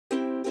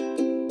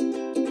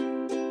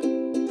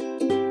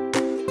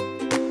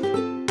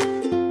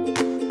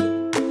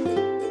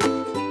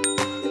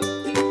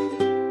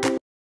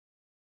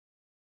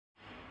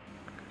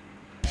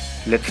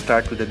Let's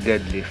start with the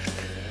deadlift.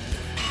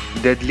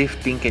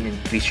 Deadlifting can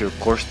increase your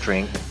core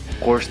strength,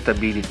 core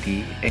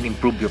stability, and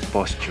improve your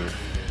posture.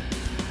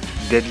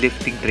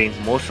 Deadlifting trains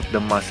most of the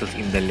muscles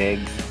in the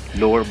legs,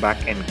 lower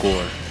back, and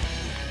core.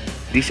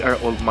 These are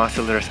all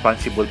muscles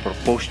responsible for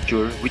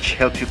posture, which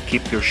helps you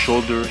keep your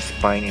shoulders,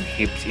 spine, and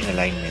hips in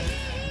alignment.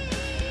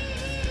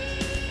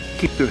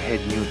 Keep your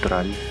head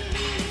neutral.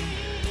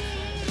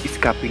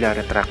 Scapula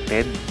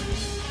retracted.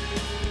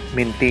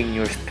 Maintain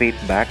your straight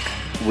back,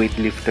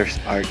 weightlifter's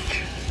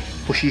arch.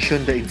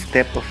 Position the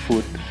instep of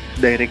foot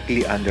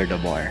directly under the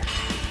bar.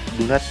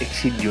 Do not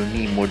exceed your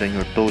knee more than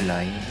your toe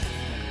line.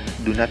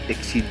 Do not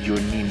exceed your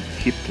knee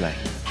hip line.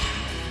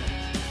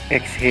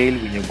 Exhale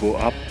when you go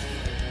up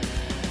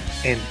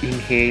and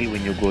inhale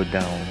when you go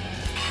down.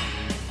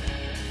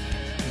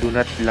 Do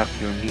not lock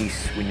your knees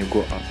when you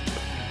go up.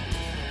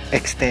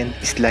 Extend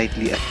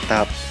slightly at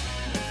top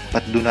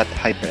but do not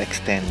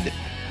hyperextend.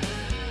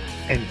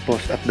 And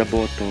pause at the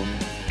bottom,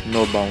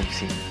 no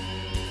bouncing.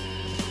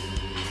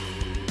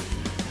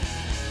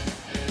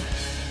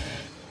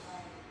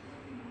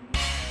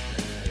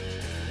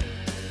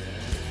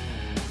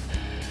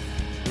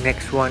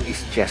 Next one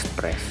is chest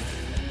press.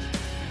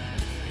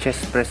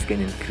 Chest press can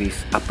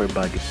increase upper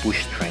body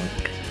push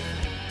strength.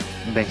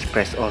 Bench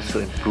press also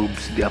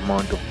improves the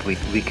amount of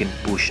weight we can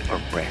push or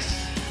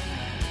press.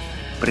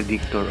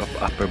 Predictor of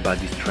upper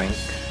body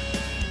strength.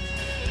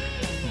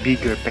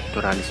 Bigger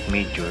pectoralis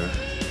major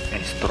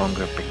and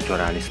stronger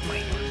pectoralis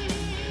minor.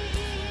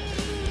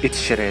 It's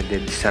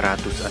shredded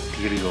serratus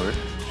anterior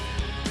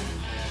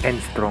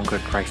and stronger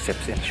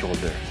triceps and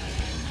shoulder.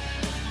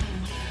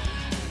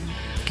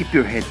 Keep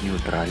your head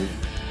neutral,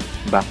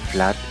 back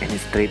flat and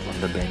straight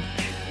on the bench.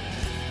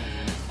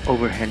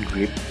 Overhand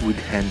grip with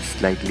hands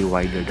slightly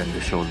wider than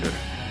the shoulder.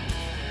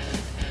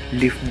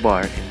 Lift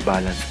bar and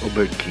balance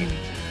over chin.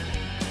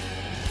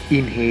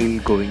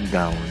 Inhale going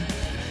down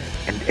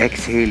and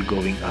exhale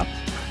going up.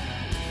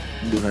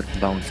 Do not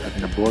bounce at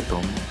the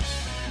bottom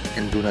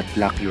and do not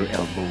lock your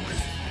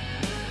elbows.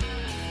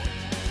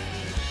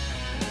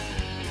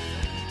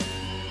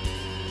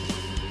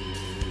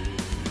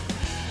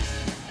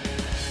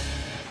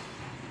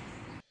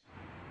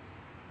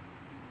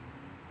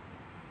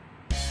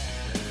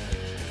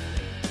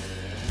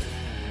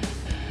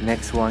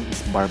 Next one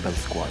is barbell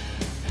squat.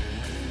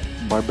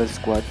 Barbell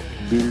squat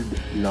build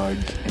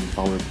large and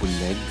powerful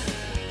legs,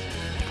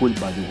 full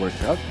body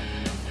workout,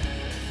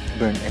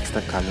 burn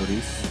extra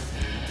calories,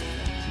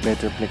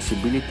 better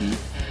flexibility,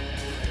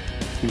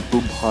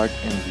 improve heart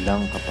and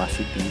lung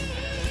capacity,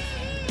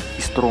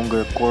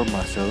 stronger core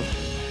muscle,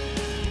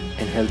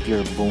 and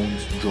healthier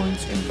bones,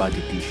 joints, and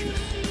body tissues.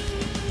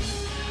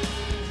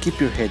 Keep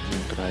your head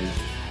neutral,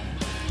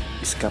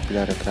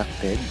 scapula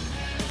retracted,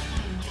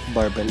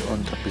 barbell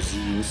on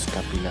trapezius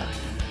scapula.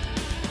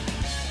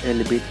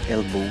 Elevate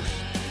elbows,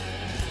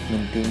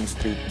 maintain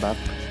straight back,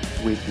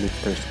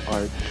 weightlifter's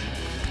arch.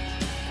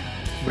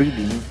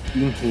 Breathing,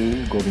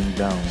 inhale going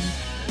down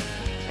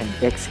and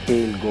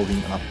exhale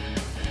going up.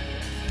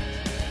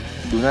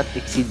 Do not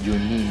exceed your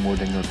knee more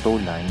than your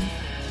toe line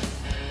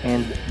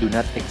and do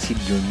not exceed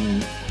your knee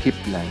hip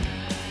line.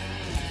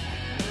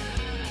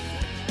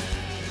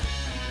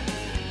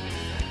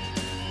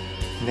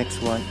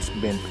 Next one is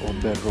bent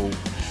over row.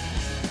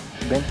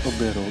 Bent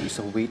over row is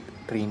a weight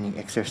training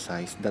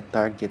exercise that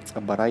targets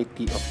a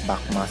variety of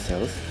back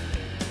muscles.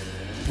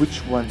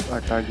 Which ones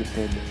are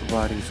targeted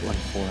varies on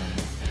form.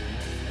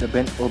 The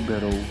bent over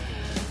row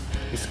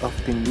is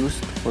often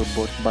used for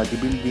both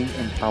bodybuilding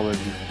and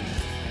powerlifting.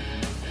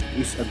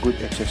 It is a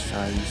good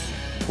exercise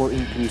for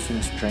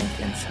increasing strength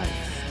and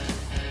size.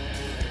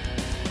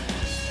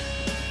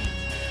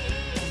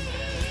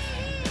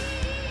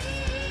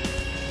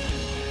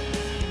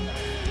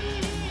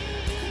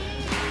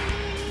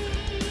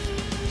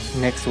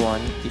 Next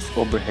one is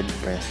overhead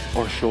press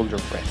or shoulder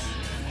press.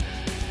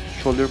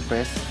 Shoulder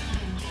press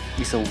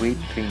is a weight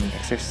training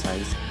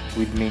exercise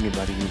with many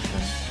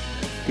variations,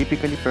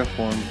 typically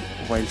performed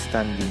while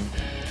standing,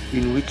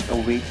 in which a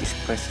weight is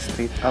pressed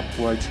straight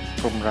upwards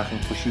from rocking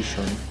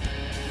position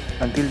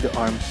until the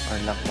arms are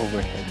locked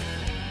overhead,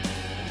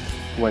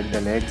 while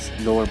the legs,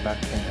 lower back,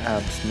 and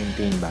abs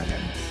maintain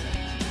balance.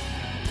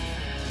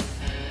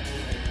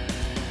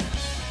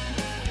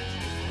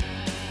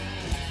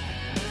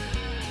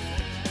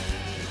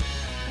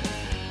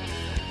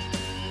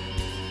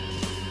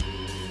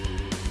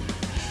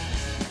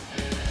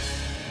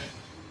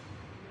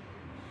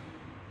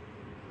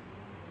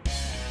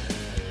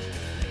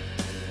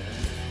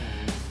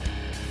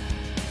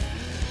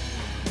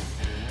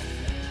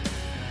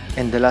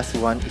 And the last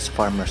one is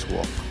farmer's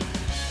walk.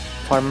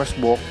 Farmer's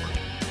walk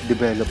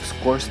develops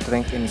core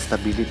strength and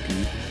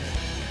stability,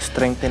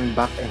 strengthen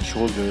back and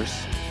shoulders,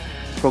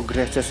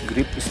 progresses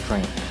grip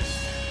strength,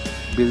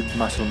 build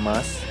muscle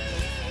mass,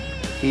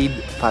 aid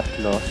fat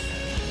loss,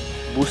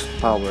 boost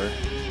power,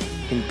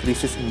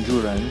 increases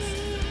endurance,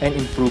 and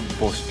improve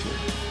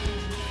posture.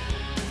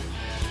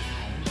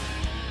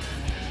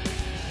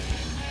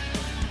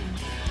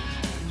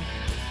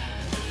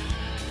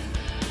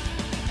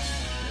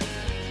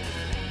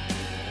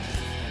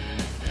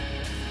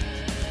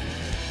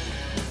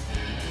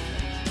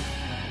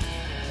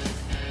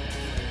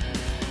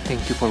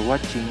 Thank you for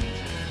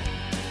watching.